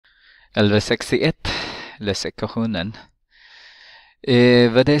1161, lös ekvationen.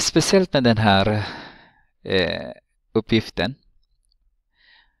 Vad det är speciellt med den här uppgiften.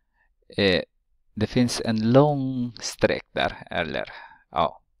 Det finns en lång streck där, eller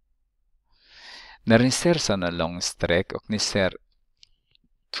ja. När ni ser sådana lång streck och ni ser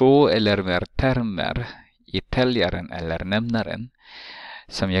 2 eller mer termer i täljaren eller nämnaren,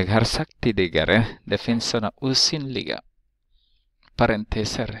 som jag har sagt tidigare, det finns sådana osynliga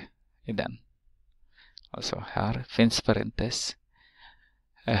parenteser i den. Alltså här finns parentes.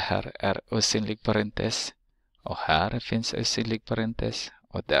 Här är osynlig parentes. Och här finns osynlig parentes.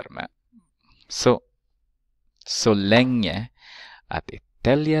 Och därmed. Så länge att i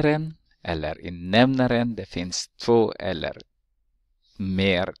täljaren eller i nämnaren det finns 2 eller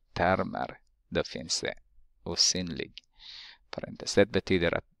mer termer, då finns det osynlig parentes. Det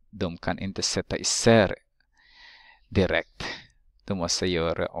betyder att de kan inte sätta isär direkt. De måste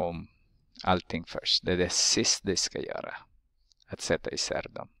göra om allting först. Det är det sista de ska göra. Att sätta isär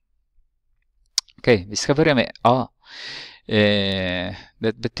dem. Okej, vi ska börja med A.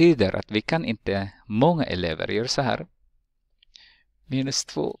 Det betyder att vi kan inte, många elever gör så här.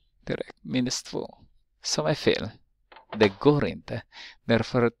 -2 direkt, -2. Som är fel. Det går inte.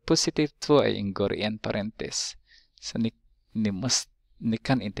 Därför att positivt 2 ingår i en parentes. Så ni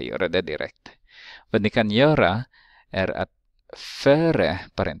kan inte göra det direkt. Vad ni kan göra är att före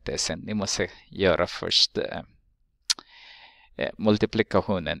parentesen, ni måste göra först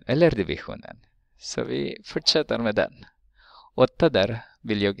multiplikationen eller divisionen. Så vi fortsätter med den. 8 där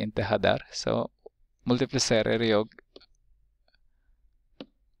vill jag inte ha där. Så multiplicerar jag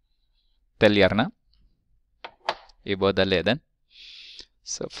täljarna i båda leden.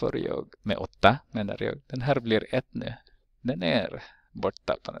 Så får jag med 8 menar jag. Den här blir 1 nu. Den är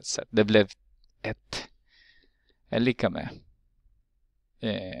borta på något sätt. Det blev 1. Är lika med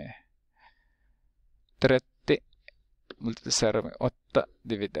 30 multiplicerat med 8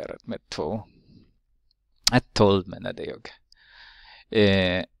 dividerat med 2. 12 menade jag.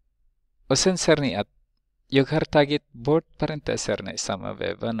 Och sen ser ni att jag har tagit bort parenteserna i samma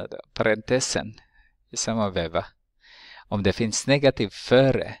veva. Parentesen i samma veva. Om det finns negativ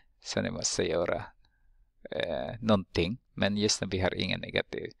före så ni måste göra någonting. Men just nu vi har ingen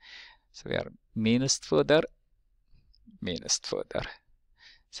negativ. Så vi har -2 där. -2 där.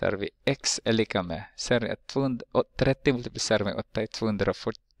 Så har vi x är lika med. Så är det 30 multiplicerat med 8 är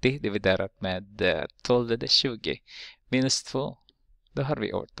 240 dividerat med 12 är det 20. -2. Då har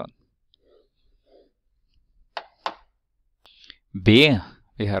vi 18. B.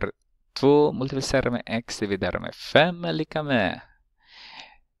 Vi har 2 multiplicerat med x dividerat med 5 är lika med.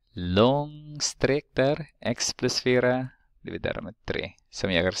 Lång streck där. X plus 4 dividerat med 3.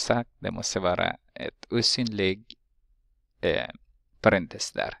 Som jag har sagt, det måste vara ett osynlig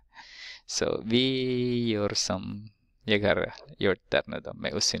parentes där. Så vi gör som jag har gjort där nu då,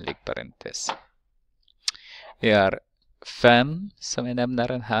 med osynlig parentes. Vi har 5 som är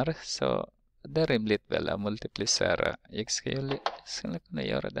nämnaren här. Så det är rimligt väl att multiplicera. Jag skulle kunna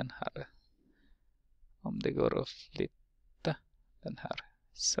göra den här. Om det går att flytta den här.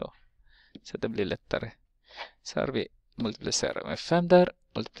 Så det blir lättare. Så har vi multiplicerat med 5 där.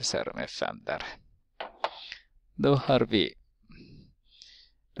 Multiplicerat med 5 där. Då har vi.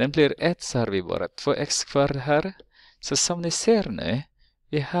 Den blir 1 så har vi bara 2x kvar här. Så som ni ser nu.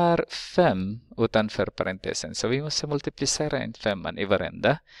 Vi har 5 utanför parentesen. Så vi måste multiplicera en 5 i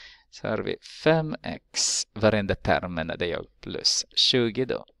varenda. Så har vi 5x varenda termen är det plus 20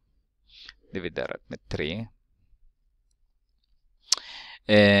 då. Dividerat med 3.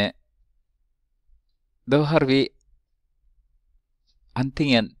 Då har vi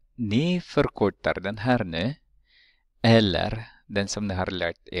antingen ni förkortar den här nu. Eller den som ni har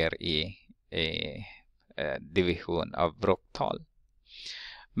lärt er i division av bråktal.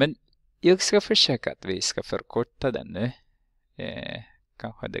 Men jag ska försöka att vi ska förkorta den nu.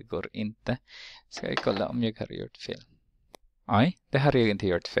 Kanske det går inte. Ska jag kolla om jag har gjort fel. Nej, det har jag inte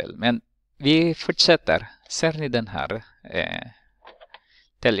gjort fel. Men vi fortsätter. Ser ni den här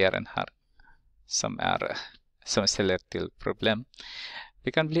täljaren här som ställer till problem.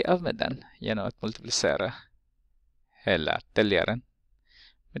 Vi kan bli av med den genom att multiplicera hela täljaren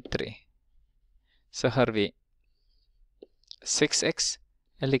med 3. Så har vi 6x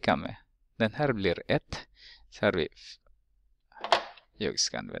är lika med. Den här blir 1. Så har vi. Jag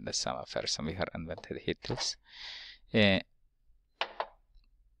ska använda samma färg som vi har använt hittills.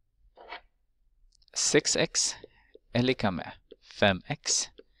 6x är lika med 5x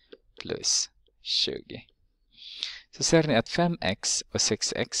plus 20. Så ser ni att 5x och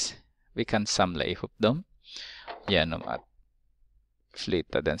 6x, vi kan samla ihop dem genom att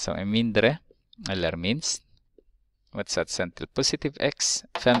flytta den som är mindre eller minst. Motsatsen till positiv x.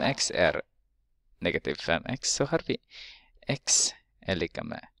 5x är negativ 5x. Så har vi x är lika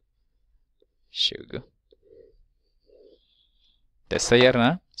med 20. Testa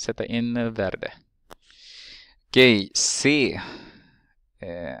gärna. Sätta in värde. Okej, C.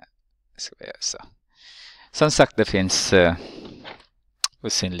 Ska vi göra så. Som sagt, det finns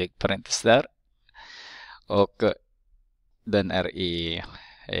osynlig parentes där. Och den är i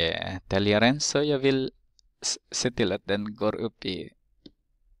täljaren. Så jag vill se till att den går upp i...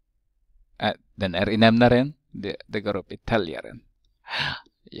 den är i nämnaren. Det går upp i täljaren.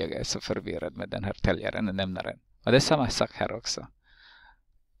 Jag är så förvirrad med den här täljaren och nämnaren. Och det är samma sak här också.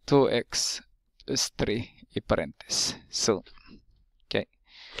 2x plus 3 i parentes. Så. Okej.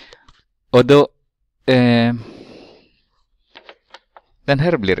 Och då den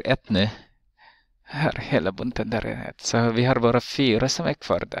här blir 1 nu. Här hela bunten där är 1. Så vi har bara 4 som är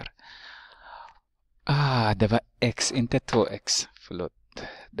kvar där. Det var x, inte 2x. Förlåt.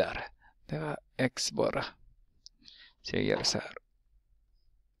 Där. Det var x bara. Så jag gör så här.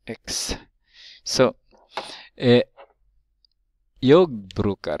 X. Så jag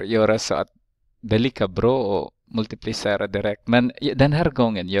brukar göra så att det är lika bra att multiplicera direkt. Men den här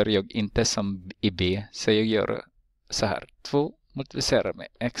gången gör jag inte som i B. Så jag gör så här. 2 multiplicerar med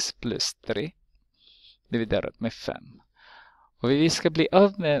x plus 3 dividerat med 5. Och vi ska bli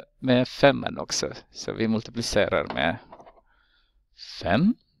av med 5 också. Så vi multiplicerar med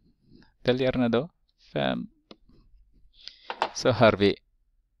 5. Del gärna då. 5. Så har vi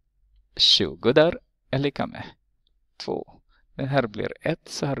 20 där är lika med 2. Den här blir 1,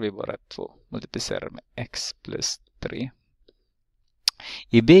 så har vi bara 2. Multiplicerar med x plus 3.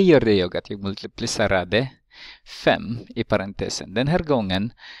 I B gör det jag att jag multiplicerade 5 i parentesen. Den här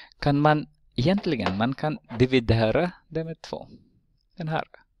gången kan man egentligen kan dividera det med 2. Den här.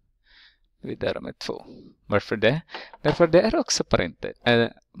 Dividera med 2. Varför det? Därför det är också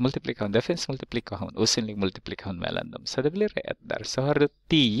multiplikation. Det finns multiplikation, osynlig multiplikation mellan dem. Så det blir 1 där. Så har du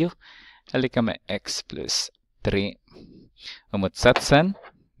 10 är lika med x plus 3. Och motsatsen,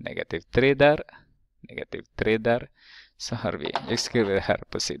 negativ 3 där, negativ 3 där. Så har vi, jag skriver det här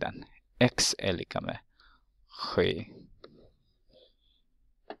på sidan. X är lika med 7.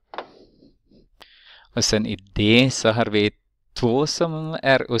 Och sen i D så har vi 2 som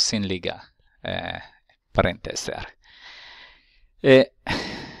är osynliga parenteser.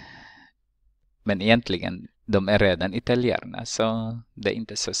 Men egentligen, de är redan i täljarna, så det är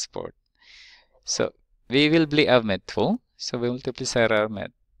inte så svårt. Så vi vill bli av med 2. Så vi multiplicerar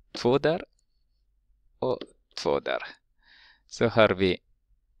med 2 där och 2 där. Så har vi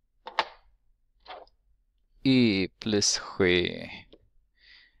y plus 7.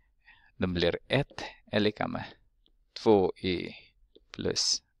 De blir 1 är lika med 2y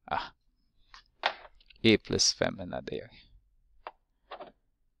plus y plus 5 menade jag.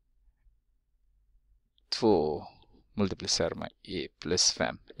 2 multiplicerar med y plus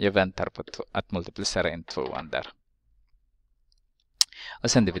 5. Jag väntar på att multiplicera in 2 där.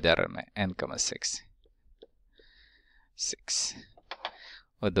 Och sen dividerar med 1,6. 6.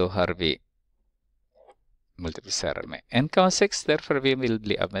 Och då har vi multiplicerar med 1,6 därför vi vill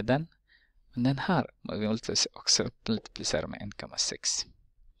bli av med den. Men den här vi också multiplicera med 1,6.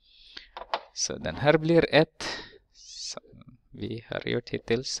 Så den här blir 1. Som vi har gjort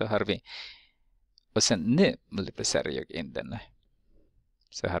hittills, så har vi. Och sen nu multiplicerar jag in den.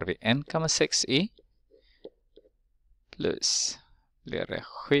 Så har vi 1,6y plus blir det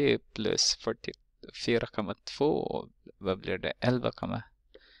 7 plus 44,2. Vad blir det?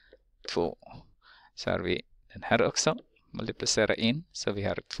 11,2. Så har vi den här också. Multiplicera in. Så vi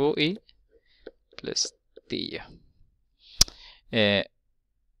har 2y plus 10.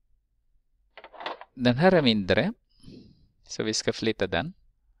 Den här är mindre. Så vi ska flytta den.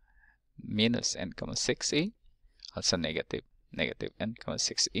 Minus 1,6y. Alltså negativ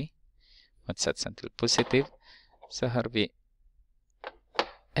 1,6y. Motsatsen till positiv. Så har vi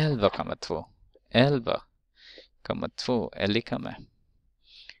 11,2. 11,2 är lika med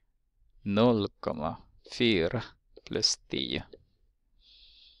 0,4 plus 10.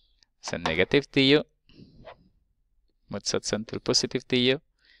 Sen negativ 10. Motsatsen till positiv 10.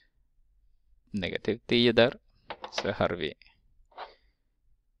 Negativ 10 där. Så har vi.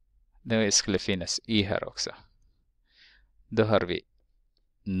 Det skulle finnas y här också. Då har vi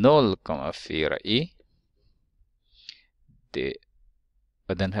 0,4y.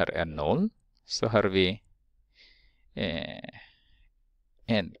 Och den här är 0. Så har vi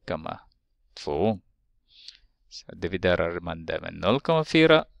 1,2. Så dividerar man det med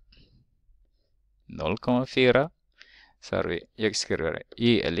 0,4. 0,4. Så har vi, jag skriver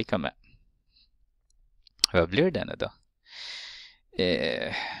y är lika med. Vad blir det nu då?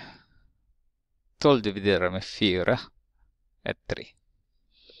 12 dividerat med 4 är 3.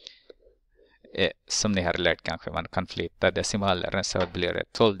 Som ni har lärt kanske man kan flytta decimaler, så blir det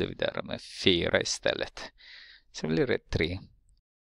 12 dividerat med 4 istället. Så blir det 3.